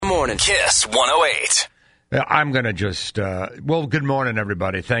morning. Kiss 108. I'm going to just, good morning,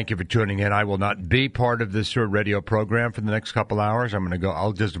 everybody. Thank you for tuning in. I will not be part of this radio program for the next couple hours.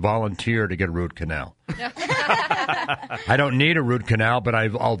 I'll just volunteer to get a root canal. I don't need a root canal, but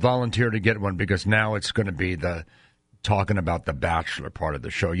I'll volunteer to get one because now it's going to be talking about the Bachelor part of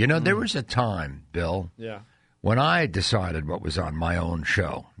the show. You know, there was a time, Bill, when I decided what was on my own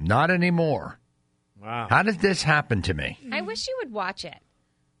show. Not anymore. Wow. How did this happen to me? I wish you would watch it.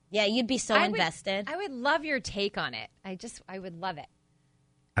 Yeah, you'd be so invested. I would love your take on it. I would love it.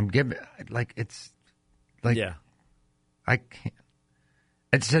 I'm giving, yeah. I can't.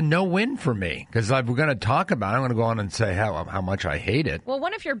 It's a no-win for me because if we're going to talk about it, I'm going to go on and say how much I hate it. Well,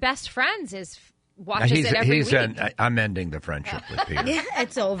 one of your best friends watches it every week. I'm ending the friendship with Peter. Yeah,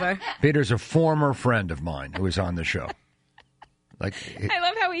 it's over. Peter's a former friend of mine who was on the show. I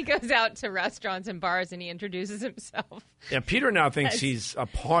love how he goes out to restaurants and bars and he introduces himself. Yeah, Peter now thinks he's a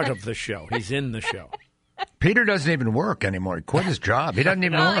part of the show. He's in the show. Peter doesn't even work anymore. He quit his job. He doesn't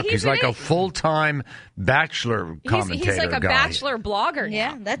even work. He's like a full-time Bachelor commentator He's like a guy. Bachelor blogger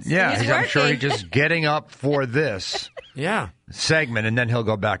now. I'm sure he's just getting up for this segment, and then he'll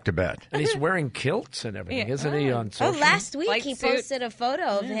go back to bed. And he's wearing kilts and everything, isn't he, on social? Last week Light he suit. posted a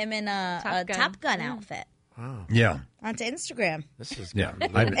photo of him in a Top Gun outfit. Wow. Yeah. Onto Instagram. This is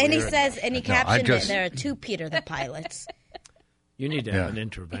And he says, and he captioned it, there are two Peter the pilots. You need to have an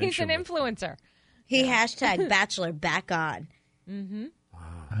intervention. He's an influencer. He hashtag Bachelor back on. Mm-hmm.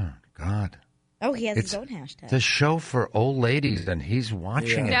 Oh, God. Oh, he has his own hashtag. The show for old ladies, and he's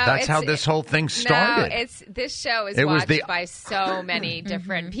watching it. No, That's how this whole thing started. No, this show is watched by so many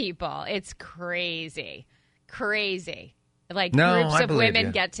different people. It's crazy. Crazy. Like groups of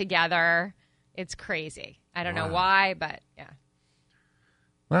women get together. It's crazy. I don't know why, but yeah.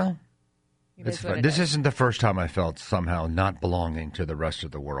 Well, this isn't the first time I felt somehow not belonging to the rest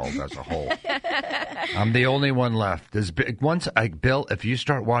of the world as a whole. I'm the only one left. Bill, if you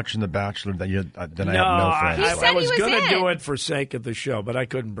start watching The Bachelor, then I have no friends. I was going to do it for sake of the show, but I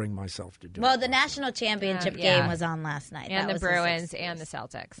couldn't bring myself to do it. Well, the national championship game was on last night. And that the Bruins and the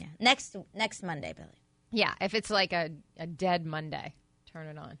Celtics. Yeah. Next Monday, Billy. Yeah, if it's like a dead Monday, turn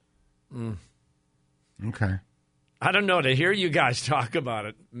it on. Okay. I don't know. To hear you guys talk about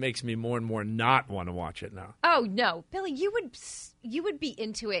it makes me more and more not want to watch it now. Oh no, Billy, you would be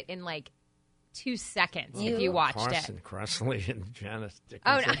into it in like 2 seconds if you watched Carson it. Kressley and Janice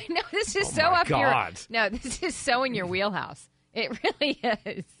Dickinson. Oh no, this is so up God. this is so in your wheelhouse. It really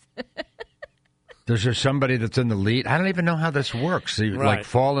is. There's just somebody that's in the lead. I don't even know how this works. So you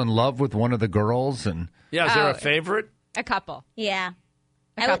fall in love with one of the girls, and is there a favorite? A couple. Yeah.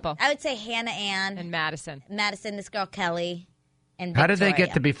 A couple. I would say Hannah Ann. And Madison. This girl Kelly. And how did they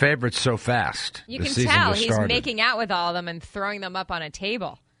get to be favorites so fast? You can tell he's making out with all of them and throwing them up on a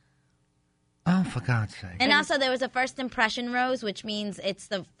table. Oh, for God's sake. And also there was a first impression rose, which means it's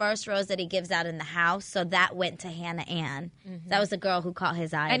the first rose that he gives out in the house. So that went to Hannah Ann. Mm-hmm. That was the girl who caught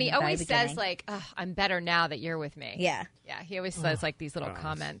his eye. And he always says, like, I'm better now that you're with me. Yeah. Yeah, he always says, like, these little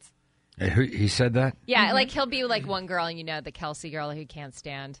comments. He said that? Yeah, like he'll be like one girl, and the Kelsey girl who can't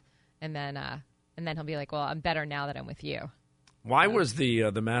stand. And then he'll be like, well, I'm better now that I'm with you. Why was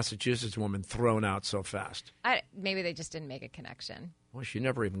the Massachusetts woman thrown out so fast? Maybe they just didn't make a connection. Well, she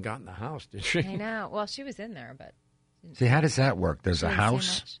never even got in the house, did she? I know. Well, she was in there, but... See, how does that work? There's a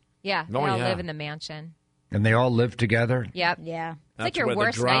house? Yeah, they all live in the mansion. And they all live together? Yep. Yeah. It's like your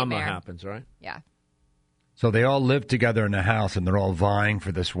worst the drama nightmare. happens, right? Yeah. So they all live together in a house, and they're all vying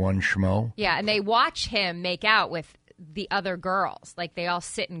for this one schmo? Yeah, and they watch him make out with the other girls. Like, they all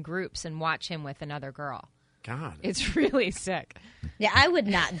sit in groups and watch him with another girl. God. It's really sick. Yeah, I would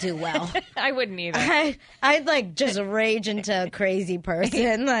not do well. I wouldn't either. I'd like just rage into a crazy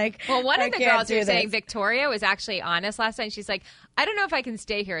person. Like, well, one of the girls who was saying, Victoria, was actually honest last night. She's like, I don't know if I can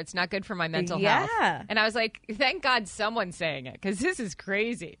stay here. It's not good for my mental health. And I was like, thank God someone's saying it, because this is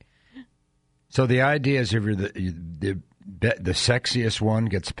crazy. So the idea is if you're the sexiest one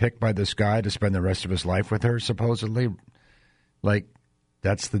gets picked by this guy to spend the rest of his life with her, supposedly. Like,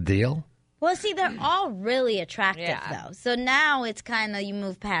 that's the deal? Well, see, they're all really attractive, though. So now it's kind of, you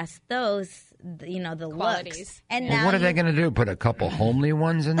move past those, the qualities. Looks. And well, now what are they going to do? Put a couple homely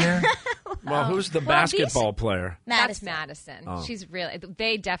ones in there? Well, who's the basketball player? That's Madison. Oh.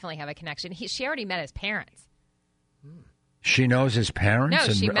 They definitely have a connection. She already met his parents. She knows his parents?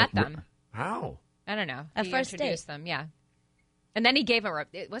 No, she met them. How? I don't know. A first introduced them, yeah. And then he gave her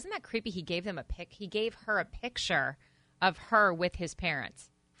wasn't that creepy? He gave her a picture of her with his parents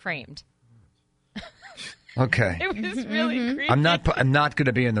framed. Okay. It was really creepy. I'm not going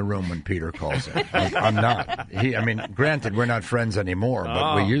to be in the room when Peter calls in. I'm not. Granted, we're not friends anymore,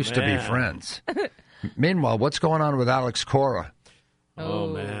 but we used to be friends. Meanwhile, what's going on with Alex Cora? Oh,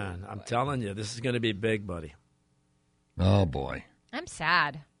 man. I'm telling you, this is going to be big, buddy. Oh, boy. I'm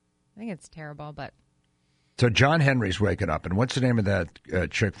sad. I think it's terrible, but... So John Henry's waking up, and what's the name of that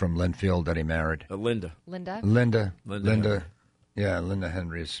chick from Linfield that he married? Linda. Linda. Henry. Linda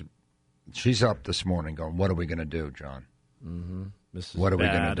Henry's. She's up this morning going, what are we going to do, John? This is what are we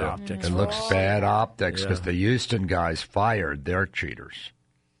going to do? Optics. It looks bad optics because the Houston guys fired their cheaters.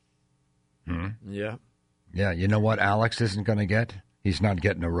 Yeah. Yeah, you know what Alex isn't going to get? He's not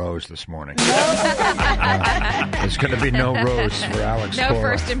getting a rose this morning. There's going to be no rose for Alex No Cora.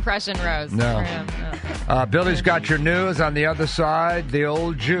 first impression rose. No. For him. No. Billy's got your news. On the other side, the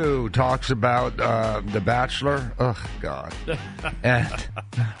old Jew talks about The Bachelor. Oh, God.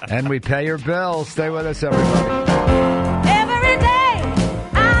 And we pay your bills. Stay with us, everybody. Every day,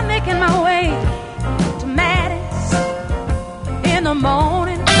 I'm making my way to Matty's in the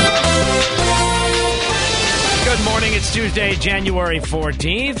morning. Good morning. It's Tuesday, January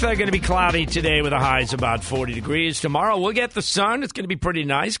 14th. Going to be cloudy today with the highs about 40 degrees. Tomorrow we'll get the sun. It's going to be pretty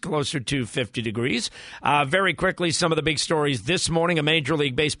nice, closer to 50 degrees. Very quickly, some of the big stories this morning. A Major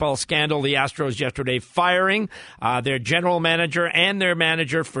League Baseball scandal. The Astros yesterday firing their general manager and their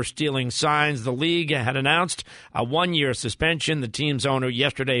manager for stealing signs. The league had announced a 1-year suspension. The team's owner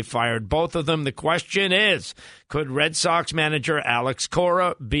yesterday fired both of them. The question is, could Red Sox manager Alex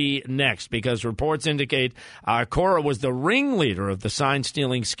Cora be next? Because reports indicate Cora was the ringleader of the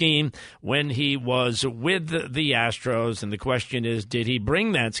sign-stealing scheme when he was with the Astros. And the question is, did he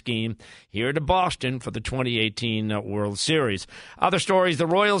bring that scheme here to Boston for the 2018 World Series? Other stories, the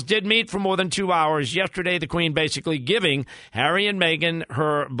Royals did meet for more than 2 hours yesterday. The Queen basically giving Harry and Meghan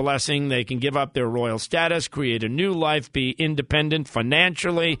her blessing. They can give up their royal status, create a new life, be independent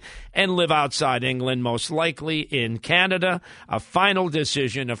financially, and live outside England, most likely in Canada. A final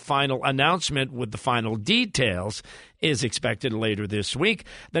decision, a final announcement with the final details is expected later this week.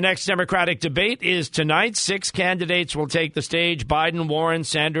 The next Democratic debate is tonight. 6 candidates will take the stage: Biden, Warren,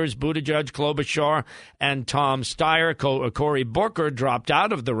 Sanders, Buttigieg, Klobuchar, and Tom Steyer. Cory Booker dropped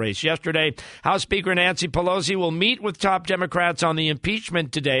out of the race yesterday. House Speaker Nancy Pelosi will meet with top Democrats on the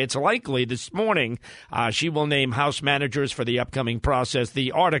impeachment today. It's likely this morning she will name House managers for the upcoming process.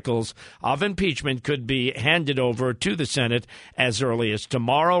 The articles of impeachment could be handed over to the Senate as early as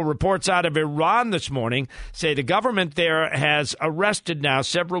tomorrow. Reports out of Iran this morning say the government there has arrested now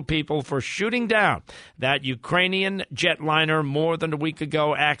several people for shooting down that Ukrainian jetliner more than a week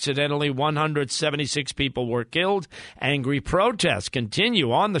ago. Accidentally, 176 people were killed. Angry protests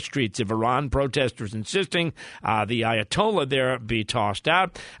continue on the streets of Iran. Protesters insisting the Ayatollah there be tossed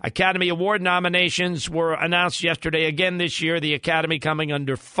out. Academy Award nominations were announced yesterday. Again this year, the Academy coming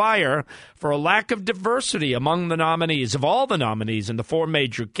under fire for a lack of diversity among the nominees. Of all the nominees in the 4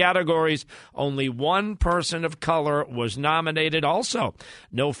 major categories, only one person of color was nominated. Also,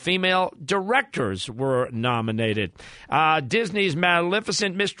 no female directors were nominated. Disney's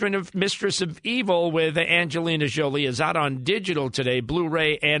Maleficent, Mistress of Evil with Angelina Jolie is out on digital today,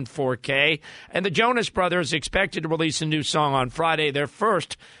 Blu-ray and 4K. And the Jonas Brothers expected to release a new song on Friday, their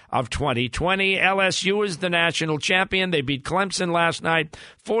first of 2020. LSU is the national champion. They beat Clemson last night,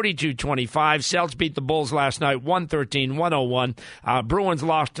 42-25. Celtics beat the Bulls last night, 113-101. Bruins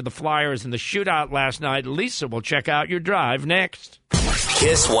lost to the Flyers in the shootout last night. Lisa will check out your drive next.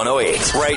 Kiss 108, right